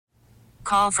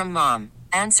call from mom.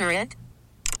 Answer it.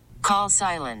 Call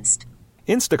silenced.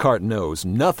 Instacart knows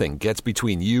nothing gets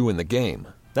between you and the game.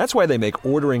 That's why they make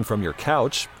ordering from your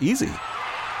couch easy.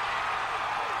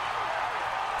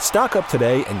 Stock up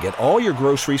today and get all your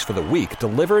groceries for the week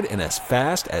delivered in as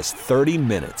fast as 30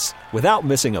 minutes without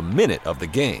missing a minute of the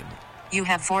game. You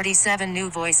have 47 new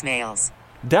voicemails.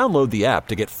 Download the app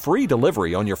to get free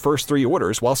delivery on your first 3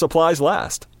 orders while supplies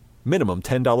last. Minimum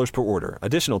 $10 per order.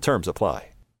 Additional terms apply.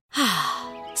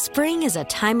 Spring is a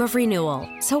time of renewal,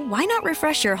 so why not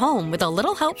refresh your home with a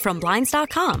little help from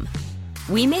Blinds.com?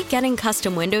 We make getting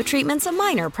custom window treatments a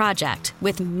minor project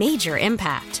with major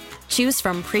impact. Choose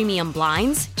from premium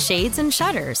blinds, shades, and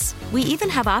shutters. We even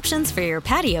have options for your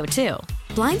patio, too.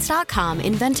 Blinds.com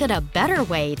invented a better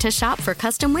way to shop for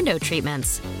custom window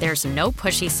treatments. There's no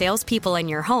pushy salespeople in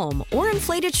your home or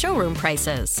inflated showroom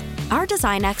prices. Our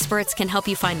design experts can help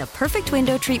you find the perfect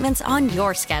window treatments on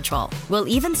your schedule. We'll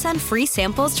even send free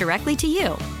samples directly to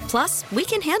you. Plus, we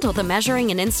can handle the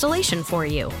measuring and installation for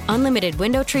you. Unlimited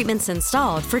window treatments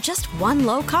installed for just one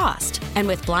low cost. And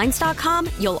with Blinds.com,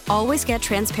 you'll always get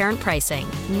transparent pricing.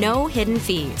 No hidden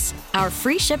fees. Our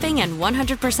free shipping and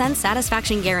 100%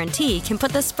 satisfaction guarantee can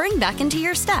put the spring back into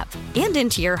your step and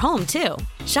into your home, too.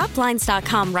 Shop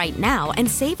Blinds.com right now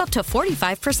and save up to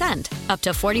 45%. Up to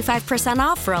 45%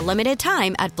 off for a limited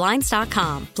time at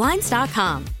Blinds.com.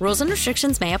 Blinds.com. Rules and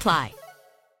restrictions may apply.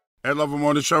 Ed Lover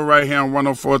Morning Show right here on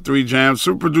 104.3 Jam.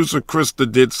 Super producer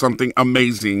Krista did something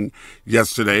amazing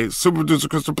yesterday. Super producer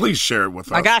Krista, please share it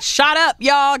with us. I got shot up,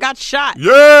 y'all. Got shot.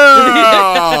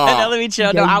 Yeah! No, let me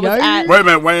chill. No, I was at...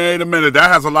 Wait a minute.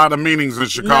 That has a lot of meanings in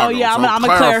Chicago. No, yeah, I'm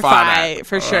going to clarify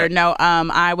for sure. Right. No,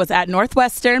 I was at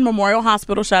Northwestern Memorial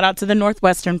Hospital. Shout out to the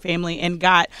Northwestern family, and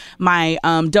got my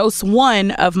dose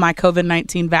 1 of my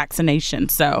COVID-19 vaccination.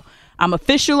 So I'm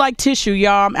official like tissue,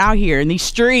 y'all. I'm out here in these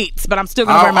streets, but I'm still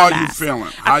going to wear my mask. How are you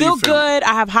feeling? I feel good.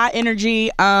 I have high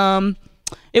energy.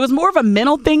 It was more of a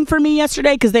mental thing for me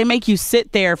yesterday because they make you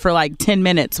sit there for like 10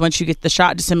 minutes once you get the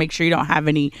shot just to make sure you don't have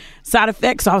any side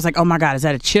effects. So I was like, oh my God, is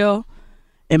that a chill?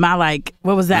 Am I like,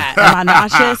 what was that? Am I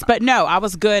nauseous? But no, I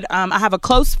was good. I have a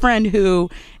close friend who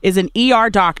is an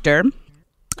ER doctor,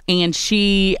 and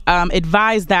she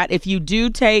advised that if you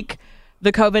do take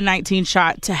the COVID-19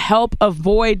 shot, to help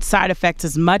avoid side effects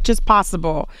as much as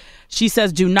possible, she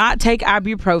says do not take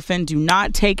ibuprofen, do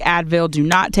not take Advil, do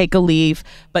not take Aleve,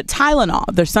 but Tylenol.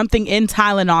 There's something in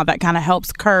Tylenol that kind of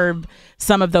helps curb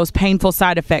some of those painful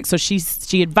side effects. So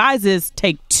she advises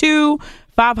take 2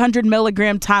 500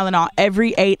 milligram Tylenol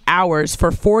every 8 hours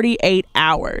for 48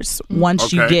 hours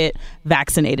once you get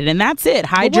vaccinated. And that's it.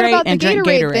 Hydrate and drink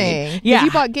Gatorade. Thing? Yeah. You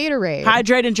bought Gatorade.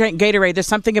 Hydrate and drink Gatorade. There's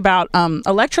something about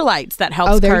electrolytes that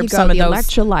helps curb some of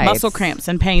those muscle cramps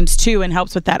and pains too, and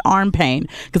helps with that arm pain.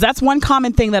 Because that's one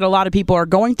common thing that a lot of people are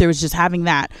going through, is just having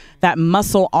that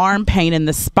muscle arm pain in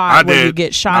the spot where you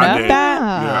get shot up at.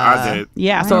 Yeah, I did.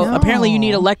 Yeah, so apparently you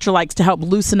need electrolytes to help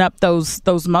loosen up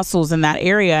those muscles in that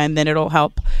area, and then it'll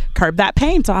help curb that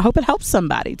pain. So I hope it helps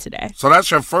somebody today. So that's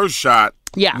your first shot.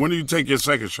 Yeah. When do you take your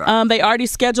second shot? They already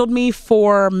scheduled me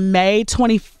for May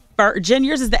 21st. Jen,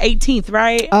 yours is the 18th,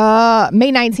 right?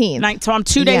 May 19th. So I'm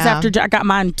 2 days after. I got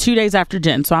mine 2 days after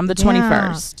Jen, so I'm the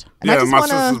 21st. Yeah, my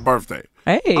sister's birthday.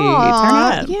 Hey, turn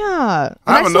up. Yeah.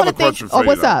 I have another question for you.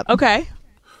 What's up? Okay.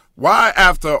 Why,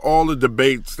 after all the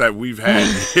debates that we've had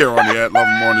here on the Ed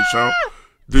Lover Morning Show,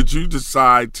 did you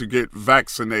decide to get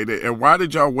vaccinated? And why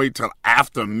did y'all wait till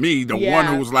after me, the one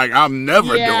who was like, I'm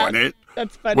never doing it?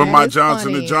 That's funny. With my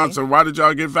Johnson & Johnson, why did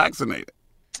y'all get vaccinated?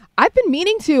 I've been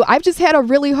meaning to. I've just had a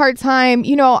really hard time.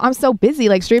 You know, I'm so busy.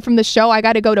 Like, straight from the show, I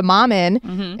got to go to Mommin',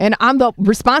 and I'm the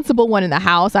responsible one in the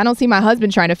house. I don't see my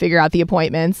husband trying to figure out the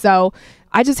appointments. So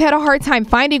I just had a hard time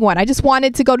finding one. I just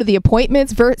wanted to go to the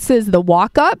appointments versus the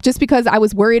walk-up, just because I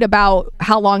was worried about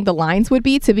how long the lines would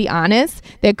be, to be honest.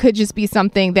 That could just be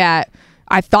something that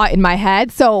I thought in my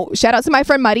head. So shout out to my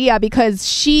friend Maria, because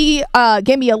she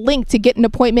gave me a link to get an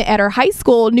appointment at her high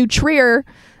school, New Trier,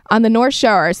 on the North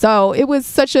Shore. So it was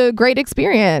such a great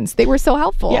experience. They were so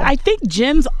helpful. Yeah, I think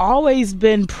Jen's always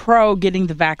been pro getting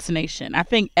the vaccination. I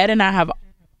think Ed and I have,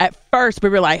 at first, we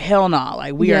were like, hell no.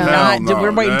 Like, we are not.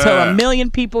 We're waiting until 1 million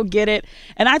people get it.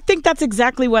 And I think that's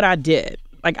exactly what I did.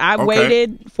 Like, I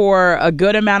waited for a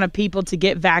good amount of people to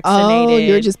get vaccinated. Oh,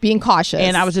 you were just being cautious.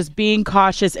 And I was just being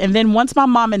cautious. And then once my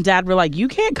mom and dad were like, you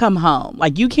can't come home.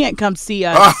 Like, you can't come see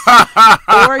us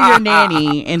or your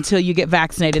nanny until you get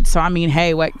vaccinated. So, I mean,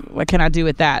 hey, what can I do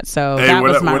with that? So, that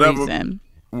was my reason.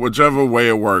 Whichever way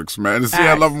it works, man. It's the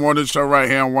Ed Lover Morning Show right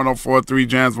here on 104.3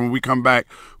 Jams. When we come back,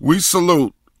 we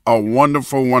salute a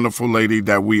wonderful, wonderful lady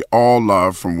that we all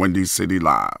love from Windy City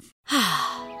Live.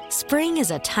 Spring is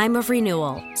a time of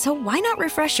renewal, so why not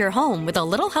refresh your home with a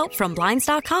little help from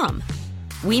Blinds.com?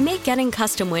 We make getting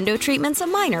custom window treatments a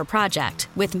minor project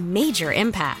with major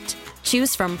impact.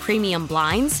 Choose from premium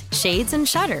blinds, shades, and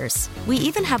shutters. We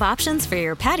even have options for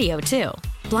your patio, too.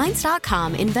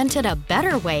 Blinds.com invented a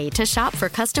better way to shop for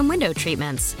custom window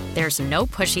treatments. There's no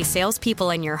pushy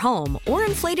salespeople in your home or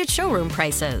inflated showroom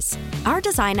prices. Our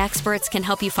design experts can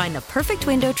help you find the perfect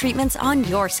window treatments on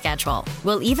your schedule.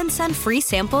 We'll even send free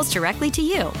samples directly to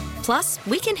you. Plus,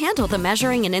 we can handle the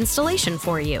measuring and installation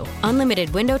for you.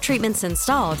 Unlimited window treatments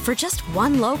installed for just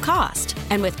one low cost.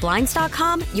 And with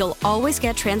Blinds.com, you'll always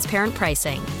get transparent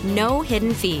pricing. No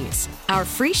hidden fees. Our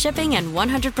free shipping and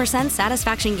 100%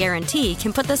 satisfaction guarantee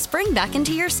can put the spring back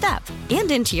into your step and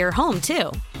into your home,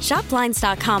 too. Shop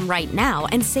Blinds.com right now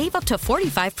and save up to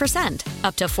 45%.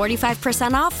 Up to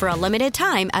 45% off for a limited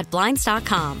time at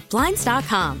Blinds.com.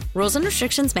 Blinds.com. Rules and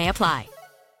restrictions may apply.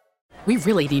 We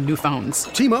really need new phones.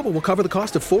 T-Mobile will cover the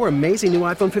cost of 4 amazing new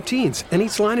iPhone 15s, and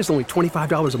each line is only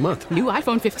 $25 a month. New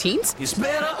iPhone 15s? It's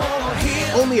better over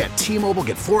here. Only at T-Mobile,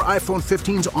 get 4 iPhone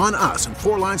 15s on us and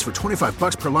 4 lines for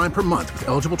 $25 per line per month with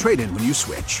eligible trade-in when you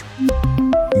switch.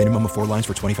 Minimum of 4 lines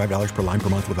for $25 per line per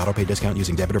month with autopay discount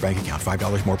using debit or bank account.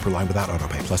 $5 more per line without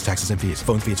autopay, plus taxes and fees.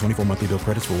 Phone fee at 24 monthly bill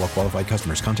credits for well-qualified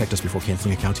customers. Contact us before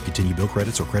canceling account to continue bill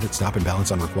credits or credit stop and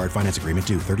balance on required finance agreement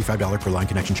due. $35 per line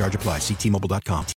connection charge applies. See T-Mobile.com.